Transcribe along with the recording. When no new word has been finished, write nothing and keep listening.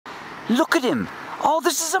Look at him. Oh,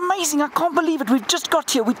 this is amazing. I can't believe it. We've just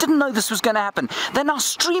got here. We didn't know this was going to happen. They're now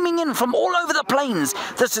streaming in from all over the plains.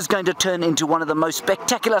 This is going to turn into one of the most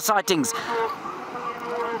spectacular sightings.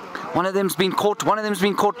 One of them's been caught. One of them's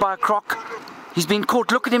been caught by a croc. He's been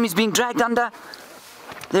caught. Look at him. He's being dragged under.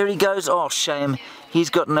 There he goes. Oh, shame. He's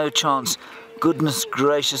got no chance. Goodness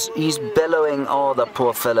gracious. He's bellowing. Oh, the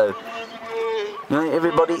poor fellow. You know,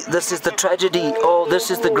 everybody, this is the tragedy. Oh,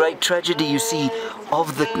 this is the great tragedy, you see,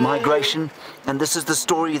 of the migration. And this is the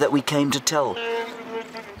story that we came to tell.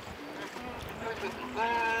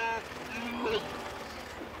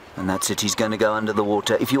 And that's it. He's going to go under the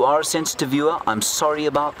water. If you are a sensitive viewer, I'm sorry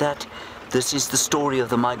about that. This is the story of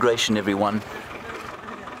the migration, everyone.